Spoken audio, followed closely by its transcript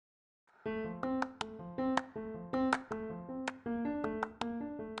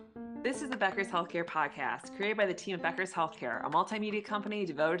This is the Becker's Healthcare Podcast, created by the team at Becker's Healthcare, a multimedia company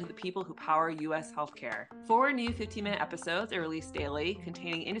devoted to the people who power U.S. healthcare. 4 new 15-minute episodes are released daily,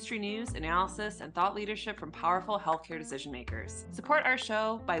 containing industry news, analysis, and thought leadership from powerful healthcare decision makers. Support our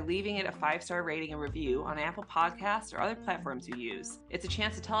show by leaving it a 5-star rating and review on Apple Podcasts or other platforms you use. It's a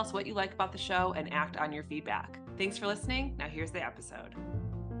chance to tell us what you like about the show and act on your feedback. Thanks for listening. Now here's the episode.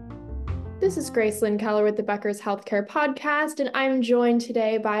 This is Grace Lynn Keller with the Becker's Healthcare Podcast, and I'm joined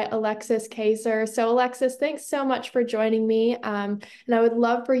today by Lexi Kayser. So Alexis, thanks so much for joining me. And I would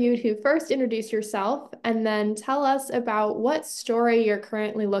love for you to first introduce yourself and then tell us about what story you're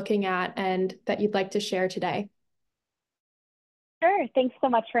currently looking at and that you'd like to share today. Sure. Thanks so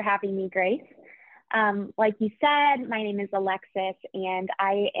much for having me, Grace. Like you said, my name is Alexis, and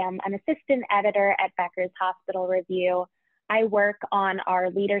I am an assistant editor at Becker's Hospital Review. I work on our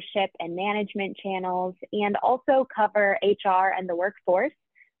leadership and management channels and also cover HR and the workforce,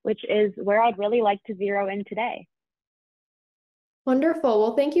 which is where I'd really like to zero in today. Wonderful.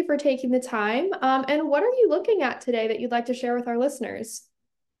 Well, thank you for taking the time. And what are you looking at today that you'd like to share with our listeners?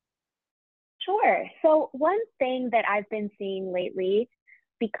 Sure. So one thing that I've been seeing lately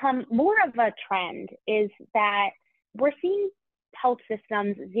become more of a trend is that we're seeing health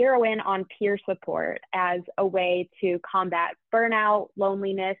systems zero in on peer support as a way to combat burnout,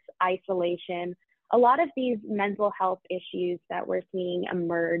 loneliness, isolation, a lot of these mental health issues that we're seeing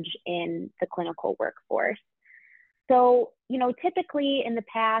emerge in the clinical workforce. So, typically in the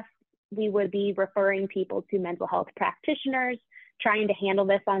past, we would be referring people to mental health practitioners, trying to handle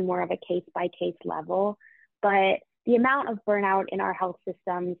this on more of a case-by-case level. But the amount of burnout in our health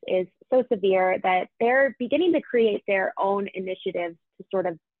systems is so severe that they're beginning to create their own initiatives to sort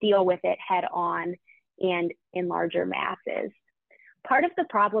of deal with it head on and in larger masses. Part of the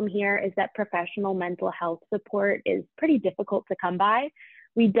problem here is that professional mental health support is pretty difficult to come by.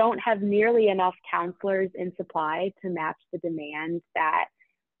 We don't have nearly enough counselors in supply to match the demand that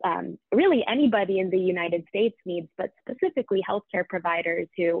really anybody in the United States needs, but specifically healthcare providers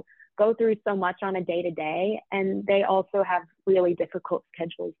who go through so much on a day-to-day, and they also have really difficult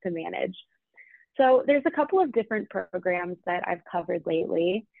schedules to manage. So there's a couple of different programs that I've covered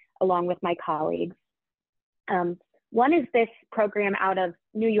lately, along with my colleagues. One is this program out of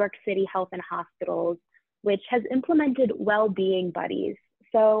New York City Health and Hospitals, which has implemented well-being buddies.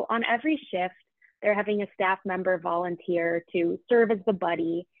 So on every shift, they're having a staff member volunteer to serve as the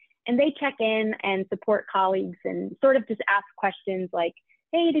buddy, and they check in and support colleagues and sort of just ask questions like,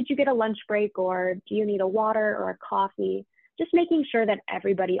 hey, did you get a lunch break, or do you need a water or a coffee? Just making sure that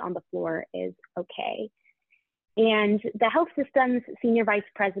everybody on the floor is okay. And the health system's senior vice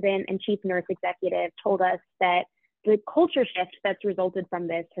president and chief nurse executive told us that the culture shift that's resulted from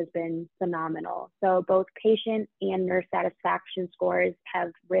this has been phenomenal. So both patient and nurse satisfaction scores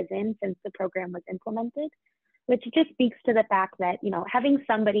have risen since the program was implemented, which just speaks to the fact that, having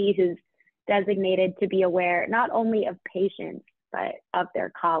somebody who's designated to be aware not only of patients, but of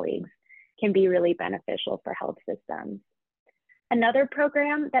their colleagues can be really beneficial for health systems. Another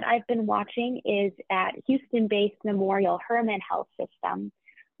program that I've been watching is at Houston-based Memorial Hermann Health System,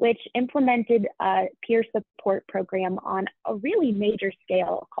 which implemented a peer support program on a really major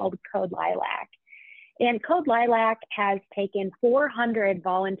scale called Code Lilac. And Code Lilac has taken 400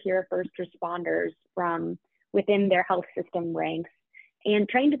 volunteer first responders from within their health system ranks and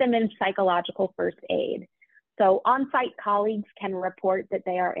trained them in psychological first aid. So on-site colleagues can report that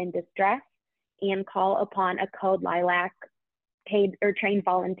they are in distress and call upon a Code Lilac paid or trained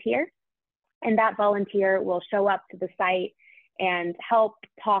volunteer. And that volunteer will show up to the site and help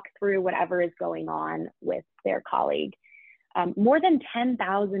talk through whatever is going on with their colleague. More than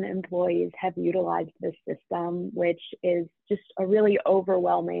 10,000 employees have utilized this system, which is just a really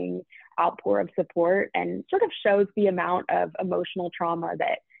overwhelming outpour of support and sort of shows the amount of emotional trauma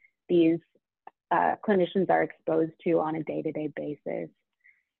that these clinicians are exposed to on a day-to-day basis.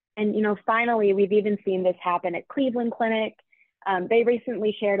 And, finally, we've even seen this happen at Cleveland Clinic. They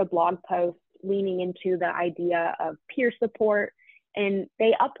recently shared a blog post leaning into the idea of peer support, and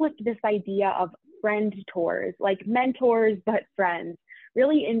they uplift this idea of friend tours, like mentors, but friends,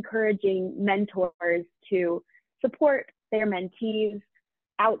 really encouraging mentors to support their mentees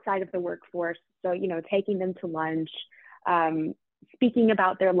outside of the workforce. So, taking them to lunch, speaking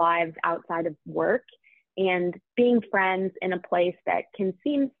about their lives outside of work, and being friends in a place that can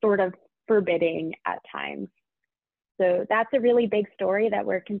seem sort of forbidding at times. So that's a really big story that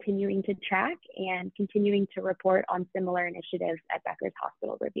we're continuing to track and continuing to report on similar initiatives at Becker's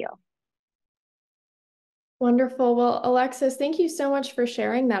Hospital Review. Wonderful. Well, Alexis, thank you so much for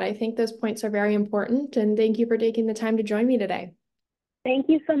sharing that. I think those points are very important, and thank you for taking the time to join me today. Thank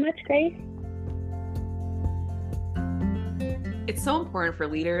you so much, Grace. It's so important for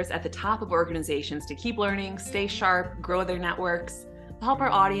leaders at the top of organizations to keep learning, stay sharp, grow their networks. To help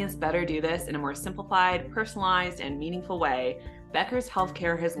our audience better do this in a more simplified, personalized, and meaningful way, Becker's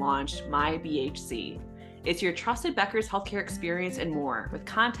Healthcare has launched My BHC. It's your trusted Becker's Healthcare experience and more, with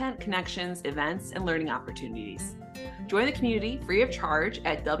content, connections, events, and learning opportunities. Join the community free of charge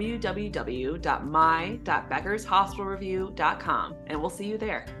at www.my.beckershospitalreview.com, and we'll see you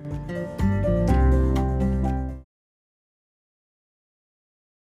there.